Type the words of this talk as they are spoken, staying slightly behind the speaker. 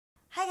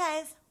Hi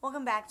guys,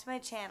 welcome back to my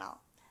channel.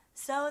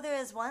 So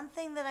there is one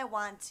thing that I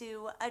want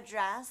to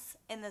address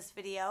in this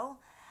video.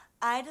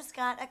 I just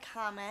got a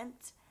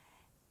comment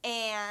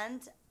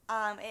and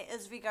it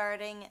is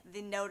regarding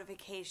the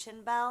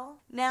notification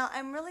bell. Now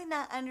I'm really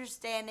not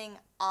understanding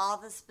all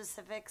the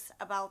specifics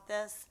about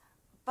this,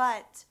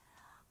 but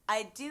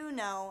I do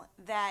know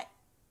that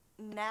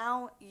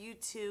now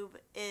YouTube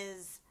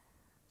is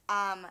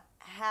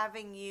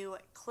having you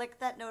click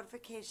that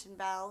notification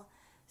bell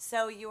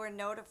so you are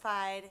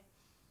notified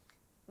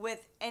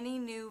with any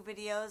new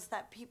videos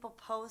that people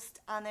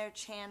post on their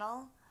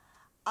channel.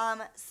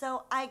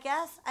 So I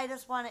guess I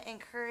just want to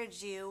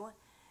encourage you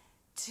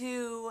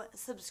to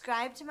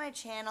subscribe to my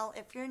channel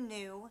if you're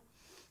new.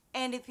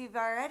 And if you've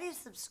already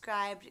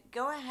subscribed,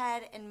 go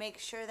ahead and make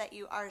sure that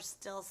you are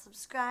still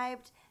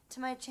subscribed to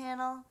my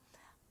channel.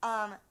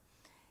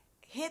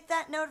 Hit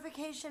that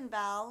notification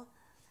bell,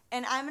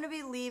 and I'm going to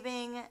be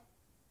leaving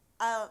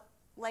a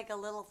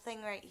little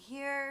thing right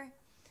here.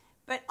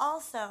 But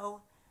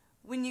also,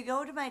 when you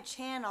go to my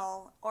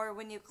channel, or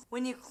when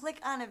you click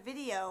on a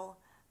video,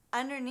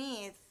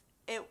 underneath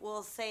it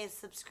will say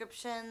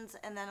subscriptions,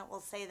 and then it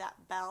will say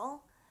that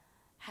bell,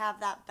 have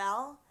that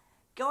bell.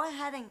 Go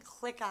ahead and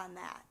click on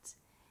that,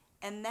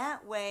 and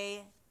that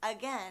way,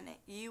 again,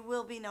 you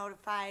will be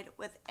notified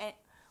with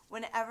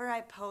whenever I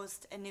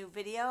post a new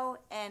video,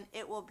 and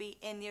it will be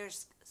in your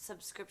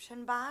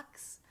subscription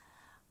box.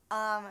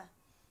 And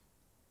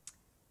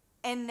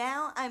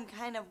now I'm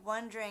kind of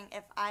wondering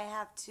if I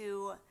have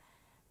to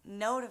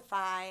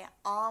notify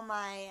all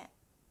my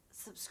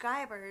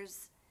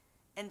subscribers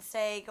and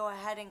say go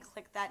ahead and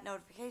click that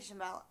notification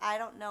bell. I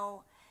don't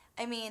know.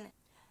 I mean,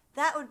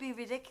 that would be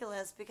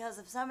ridiculous, because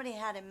if somebody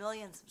had 1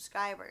 million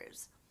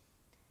subscribers,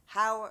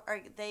 how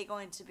are they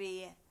going to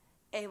be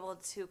able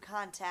to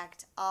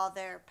contact all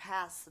their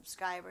past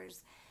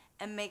subscribers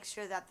and make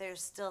sure that they're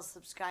still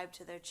subscribed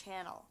to their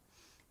channel?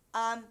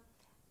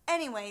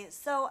 Anyway,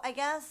 so I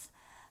guess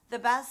the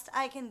best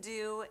I can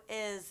do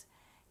is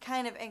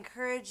kind of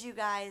encourage you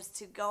guys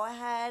to go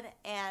ahead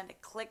and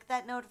click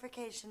that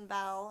notification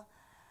bell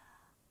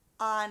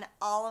on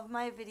all of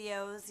my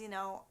videos, you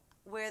know,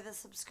 where the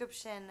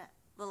subscription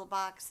little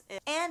box is,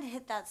 and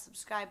hit that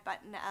subscribe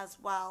button as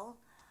well.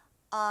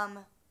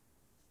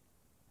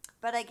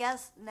 But I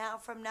guess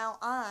from now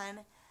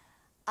on,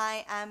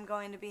 I am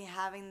going to be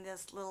having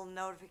this little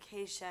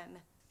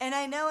notification. And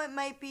I know it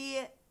might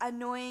be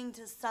annoying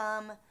to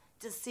some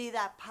to see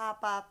that pop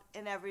up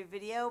in every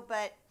video,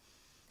 but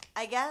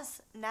I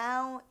guess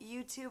now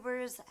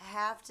YouTubers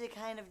have to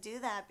kind of do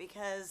that,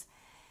 because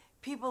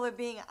people are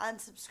being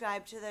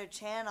unsubscribed to their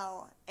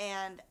channel,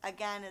 and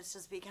again, it's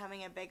just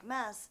becoming a big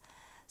mess.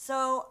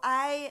 So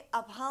I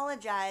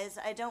apologize.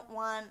 I don't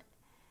want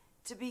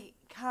to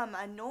become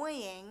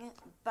annoying,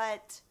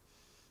 but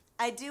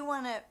I do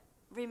want to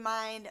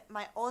remind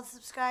my old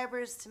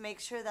subscribers to make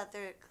sure that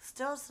they're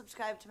still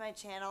subscribed to my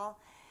channel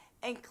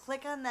and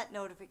click on that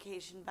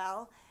notification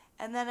bell.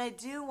 And then I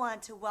do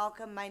want to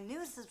welcome my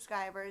new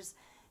subscribers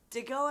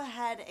to go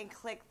ahead and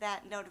click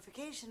that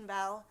notification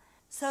bell,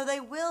 so they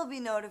will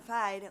be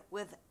notified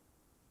with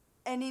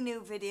any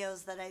new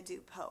videos that I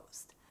do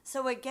post.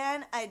 So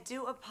again, I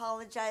do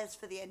apologize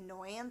for the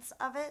annoyance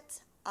of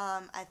it.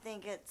 I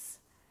think it's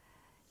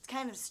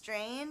kind of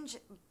strange,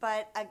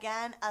 but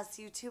again, us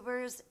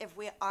YouTubers, if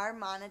we are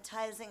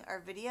monetizing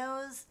our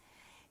videos,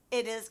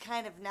 it is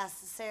kind of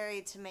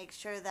necessary to make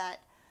sure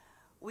that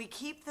we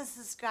keep the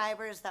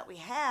subscribers that we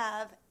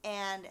have,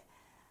 and,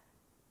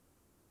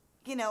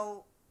 you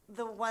know,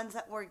 the ones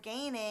that we're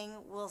gaining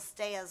will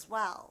stay as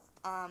well.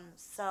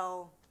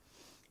 So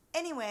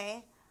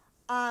anyway,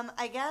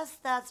 I guess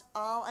that's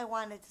all I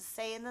wanted to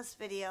say in this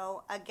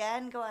video.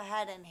 Again, go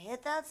ahead and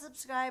hit that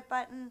subscribe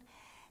button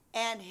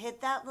and hit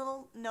that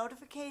little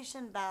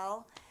notification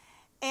bell.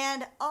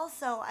 And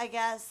also, I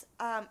guess,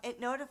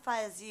 it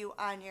notifies you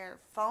on your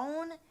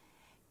phone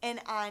and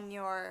on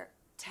your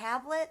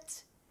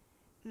tablet,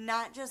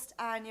 not just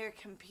on your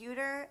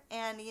computer.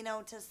 And, you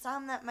know, to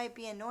some that might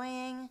be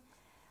annoying.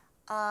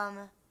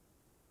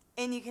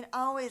 And you can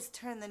always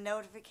turn the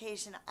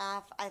notification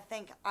off, I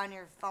think, on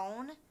your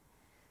phone.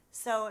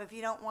 So if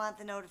you don't want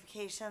the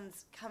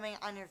notifications coming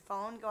on your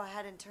phone, go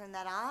ahead and turn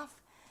that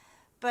off.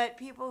 But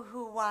people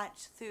who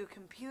watch through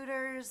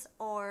computers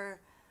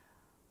or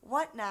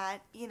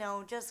whatnot, you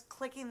know, just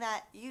clicking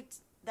that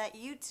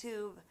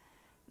YouTube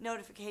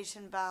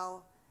notification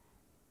bell,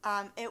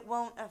 it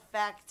won't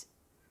affect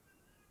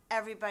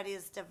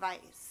everybody's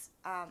device.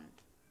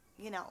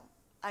 You know,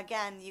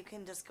 again, you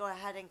can just go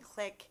ahead and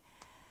click,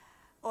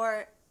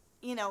 or,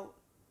 you know,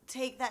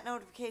 take that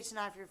notification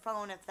off your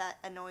phone if that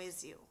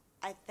annoys you.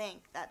 I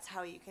think that's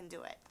how you can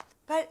do it.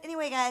 But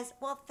anyway, guys,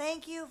 well,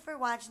 thank you for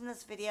watching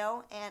this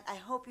video, and I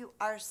hope you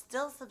are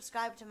still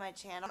subscribed to my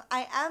channel.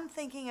 I am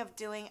thinking of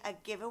doing a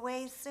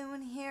giveaway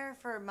soon here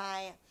for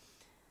my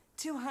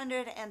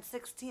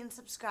 216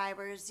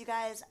 subscribers. You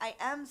guys, I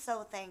am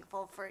so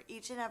thankful for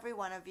each and every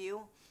one of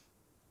you.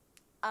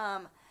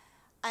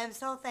 I'm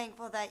so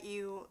thankful that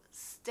you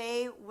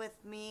stay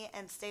with me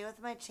and stay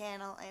with my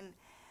channel and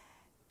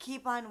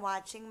keep on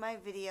watching my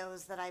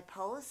videos that I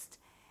post.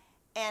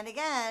 And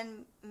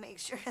again, make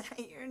sure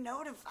that you're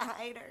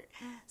notified or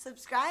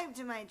subscribe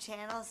to my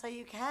channel so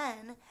you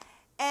can.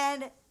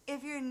 And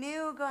if you're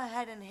new, go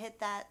ahead and hit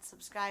that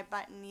subscribe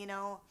button, you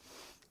know,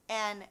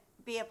 and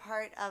be a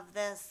part of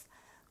this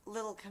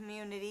little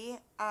community.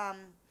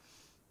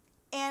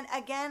 And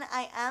again,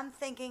 I am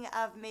thinking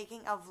of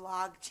making a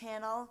vlog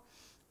channel.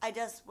 I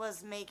just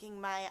was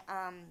making my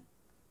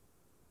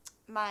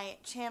my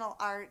channel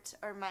art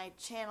or my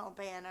channel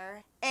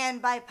banner, and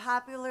by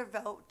popular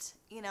vote,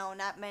 you know,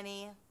 not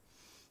many,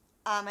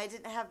 I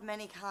didn't have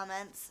many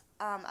comments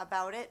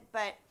about it,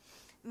 but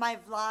my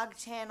vlog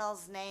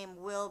channel's name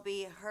will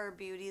be Her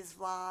Beauty's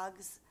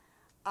Vlogs.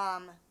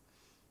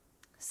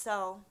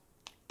 So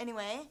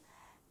anyway,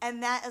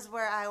 and that is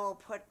where I will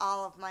put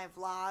all of my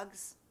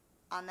vlogs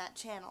on that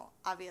channel,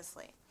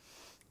 obviously.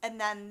 And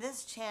then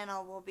this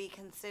channel will be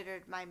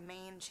considered my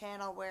main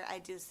channel, where I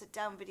do sit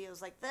down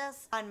videos like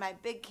this on my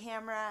big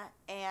camera,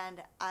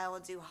 and I will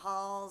do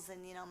hauls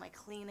and, you know, my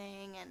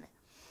cleaning and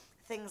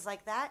things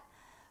like that.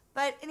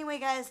 But anyway,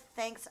 guys,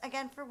 thanks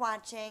again for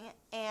watching,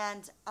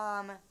 and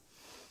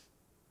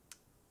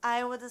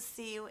I will just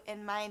see you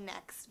in my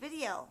next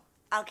video.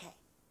 Okay,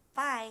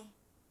 bye.